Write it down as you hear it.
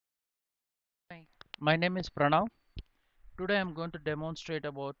My name is Pranav. Today I'm going to demonstrate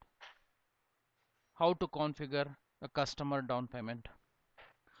about how to configure a customer down payment.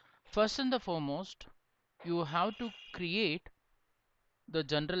 First and the foremost, you have to create the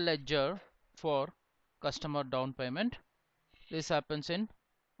general ledger for customer down payment. This happens in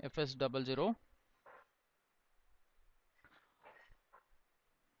FS00.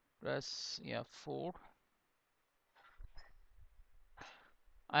 Press F4.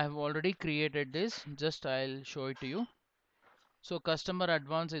 I have already created this, just I'll show it to you. So customer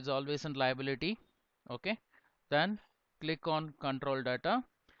advance is always in liability. Okay, then click on control data,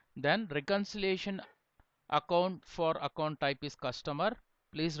 then reconciliation account for account type is customer.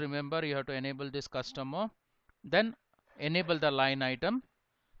 Please remember you have to enable this customer, then enable the line item,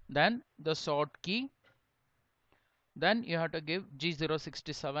 then the sort key, then you have to give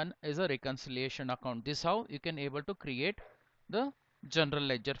G067 is a reconciliation account. This is how you can able to create the general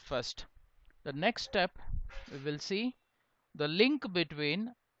ledger first. The next step we will see the link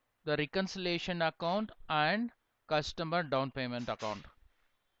between the reconciliation account and customer down payment account.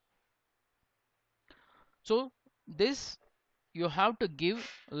 So this you have to give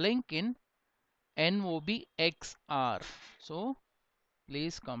link in NOBXR. So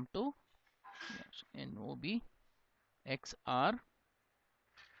please come to NOBXR.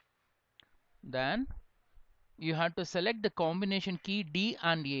 Then you have to select the combination key D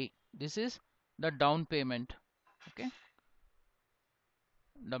and A. This is the down payment. Okay.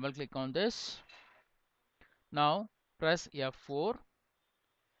 Double click on this. Now press F4.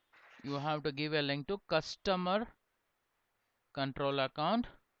 You have to give a link to customer control account.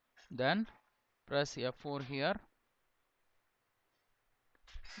 Then press F4 here.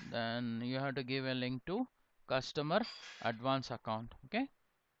 Then you have to give a link to customer advance account. Okay,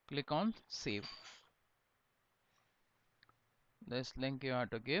 click on save. This link you have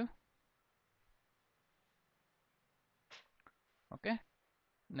to give. Okay,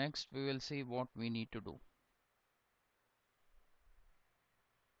 next we will see what we need to do.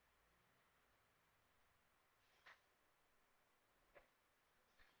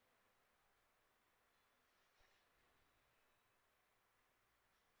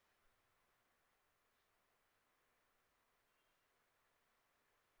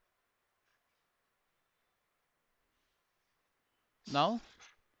 Now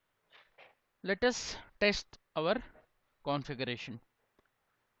let us test our configuration.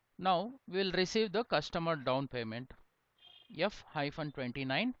 Now we will receive the customer down payment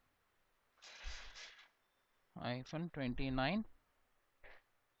F-29 -29.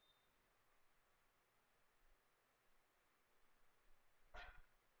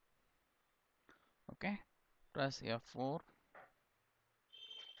 Okay, press F4,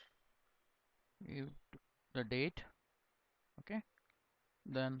 give the date. Okay,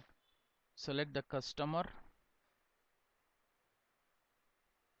 then select the customer.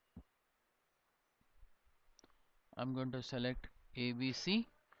 I'm going to select ABC.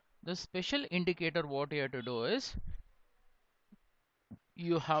 The special indicator what you have to do is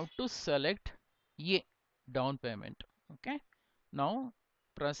you have to select A, down payment. Okay, now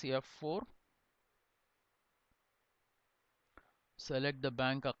press F4, select the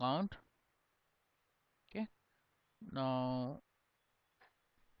bank account. Okay, now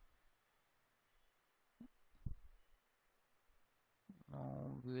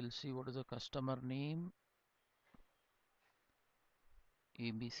we will see what is the customer name.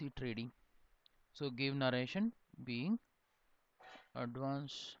 ABC Trading. So give narration being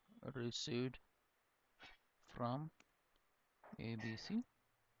advance received from ABC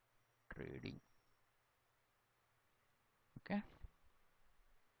Trading. Okay,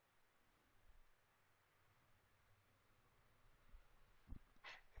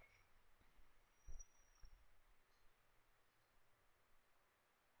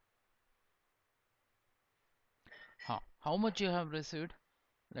 how much you have received?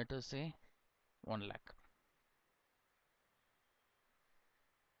 Let us say 1 lakh.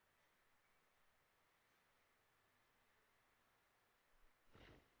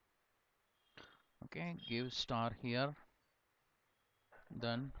 Okay, give star here,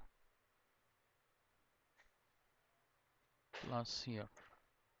 then plus here.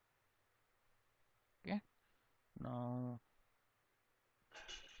 Okay, now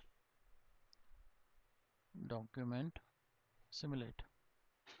document simulate.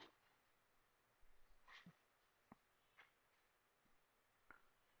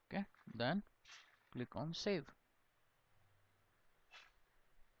 Okay, then click on save.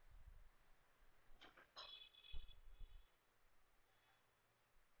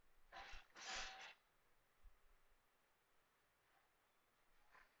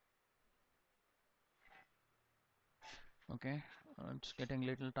 Okay, it's getting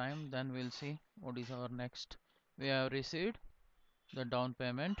little time, then we'll see what is our next. We have received the down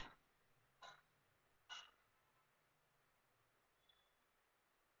payment.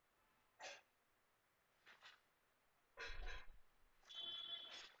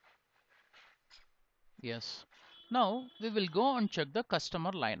 Yes. Now we will go and check the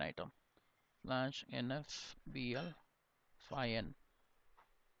customer line item slash NFBL 5N.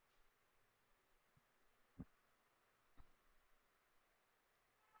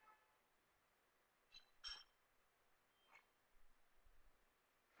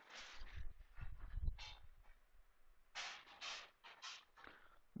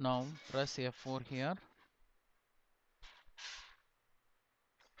 Now press F4 here,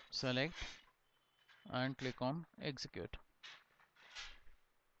 select and click on execute.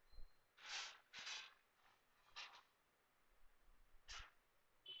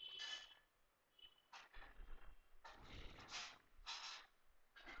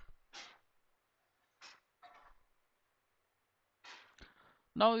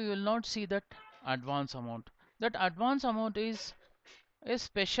 Now you will not see that advance amount. That advance amount is a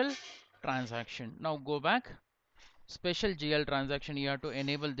special transaction. Now go back, special GL transaction, you have to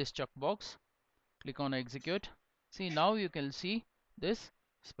enable this checkbox, click on execute. See, now you can see this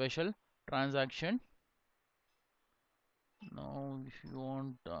special transaction. Now if you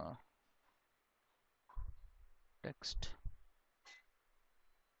want text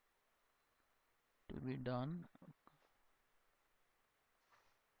to be done,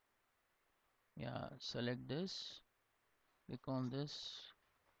 yeah, select this, click on this,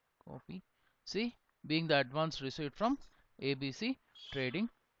 copy. See, being the advance received from ABC Trading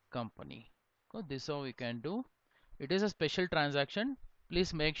Company. So this is how we can do. It is a special transaction.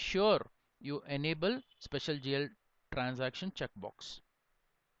 Please make sure you enable special GL transaction checkbox.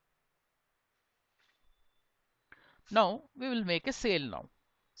 Now we will make a sale now.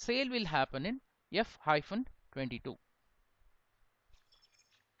 Sale will happen in F-22.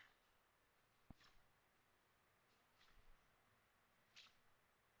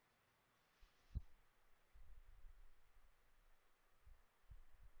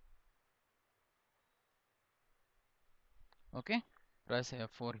 Okay, press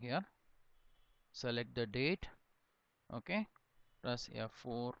F4 here, select the date. Okay, press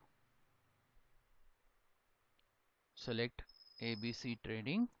F4, select ABC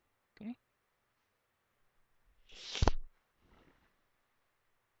Trading. Okay,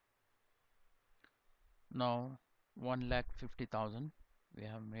 now 1,50,000 we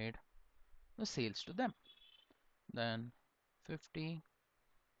have made the sales to them. Then 50,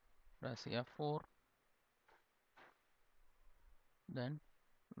 press F4, then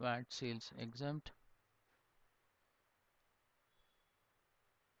VAT sales exempt.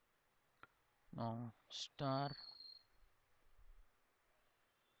 Now star,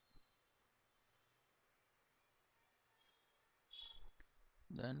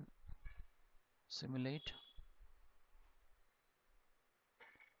 then simulate,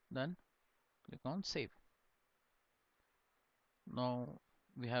 then click on save. Now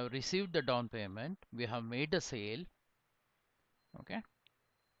we have received the down payment, we have made a sale. Okay,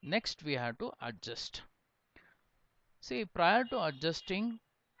 next we have to adjust. See, prior to adjusting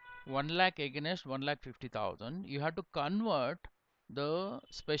 1 lakh against 1,50,000, you have to convert the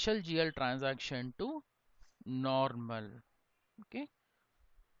special GL transaction to normal. Okay,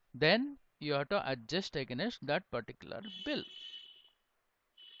 then you have to adjust against that particular bill.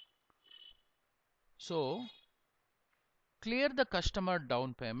 So clear the customer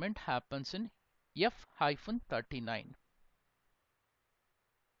down payment happens in F-39.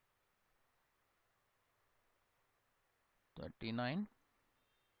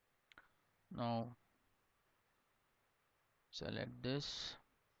 Now select this.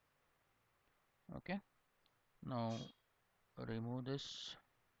 Okay, now remove this,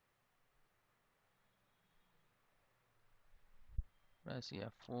 press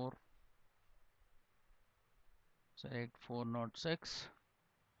F4, select 406,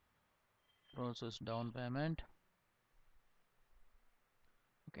 process down payment.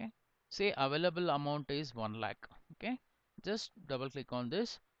 Okay, say available amount is 1 lakh. Okay, just double click on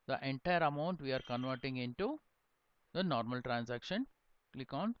this, the entire amount we are converting into the normal transaction.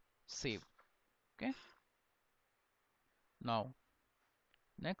 Click on save. Okay, now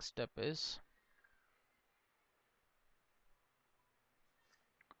next step is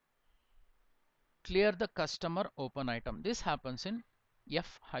clear the customer open item. This happens in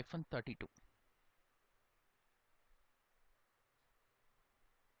F-32.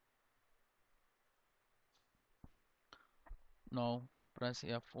 Now press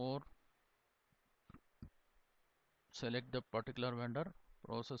F4, select the particular vendor,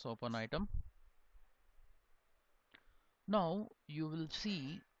 process open item. Now you will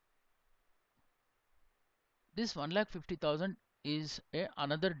see this 1,50,000 is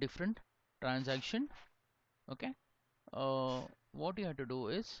another different transaction. Okay. What you have to do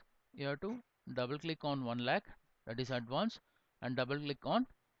is you have to double click on 1 lakh, that is advance, and double click on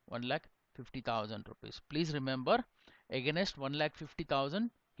 1,50,000 rupees. Please remember, against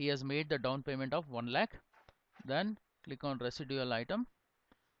 1,50,000 he has made the down payment of 1 lakh. Then click on residual item,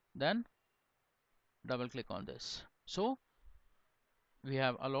 then double click on this. So we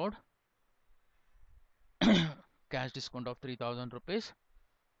have allowed cash discount of 3,000 rupees.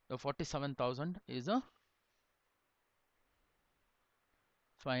 The 47,000 is a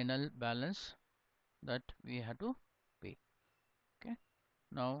final balance that we have to pay. Okay.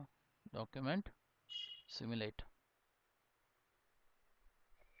 Now document simulate.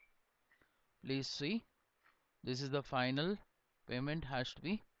 Please see, this is the final payment has to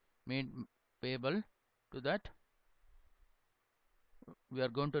be made payable to that we are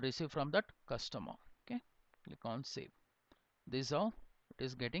going to receive from that customer. Okay. Click on save. This is how it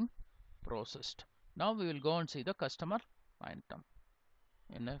is getting processed. Now we will go and see the customer item.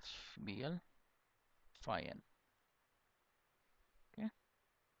 NFBL 5N. Okay.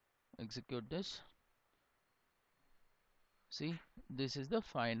 Execute this. See, this is the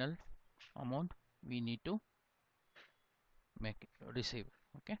final amount we need to make receive.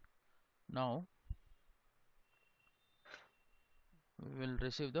 Okay. Now we will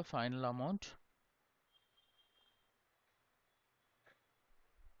receive the final amount.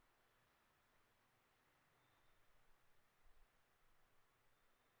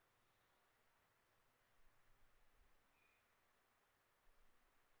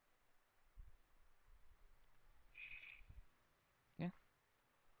 Okay.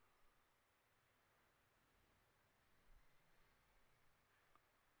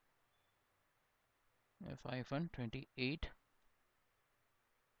 F-28.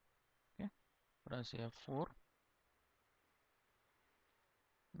 Okay. Press F4.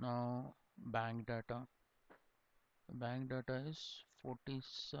 Now bank data. The bank data is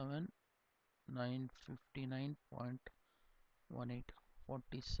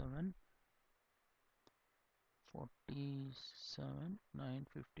 47,959.18.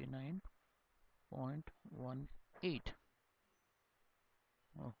 47,959.18.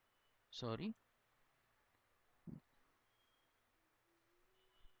 Oh, sorry.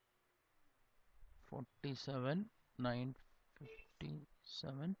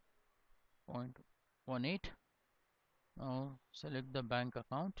 47,957.18. Now select the bank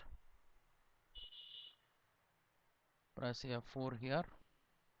account. Press F4 here.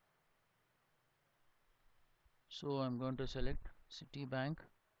 So I'm going to select Citibank.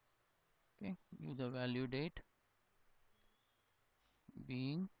 Okay, give the value date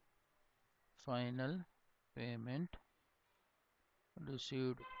being final payment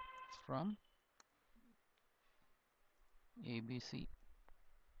received from ABC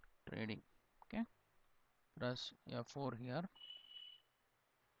Trading. Okay, press F4 here.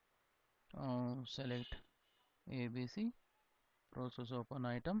 Select ABC, process open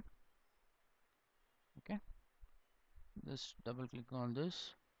item. Okay, just double click on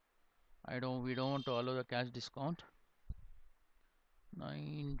this. We don't want to allow the cash discount.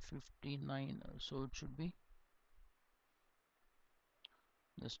 959, so it should be,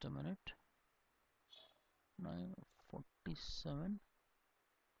 just a minute, 947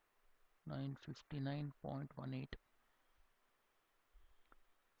 959.18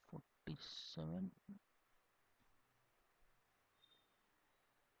 47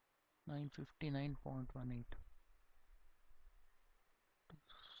 959.18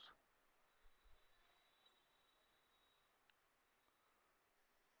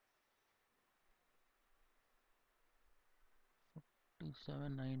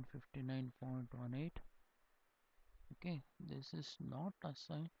 959.18. Okay, this is not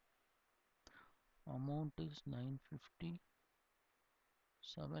assigned. Amount is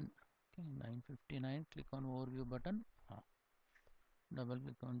 957. Okay, 959. Click on overview button. Double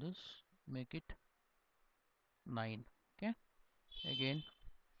click on this. Make it 9. Okay. Again,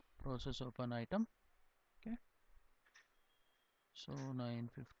 process open item. Okay. So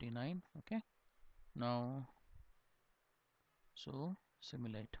 959. Okay. Now, so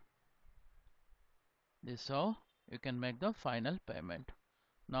simulate. This is how you can make the final payment.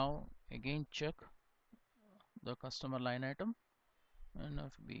 Now again check the customer line item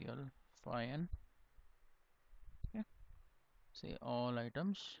NFBL 5N. Okay. See all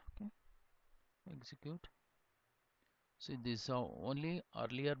items. Okay. Execute. See, this how only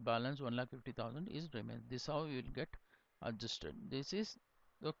earlier balance 1,50,000 is remains. This how you will get adjusted. This is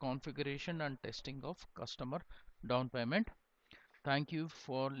the configuration and testing of customer down payment. Thank you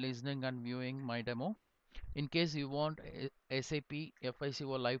for listening and viewing my demo. In case you want SAP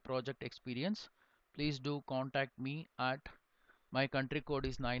FICO live project experience, please do contact me at my country code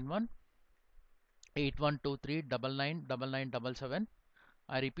is 918123999977.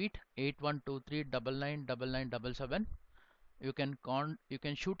 I repeat 8123999977. You can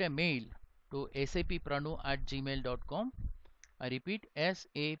shoot a mail to sappranu@gmail.com. I repeat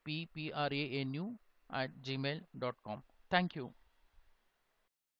sappranu@gmail.com. Thank you.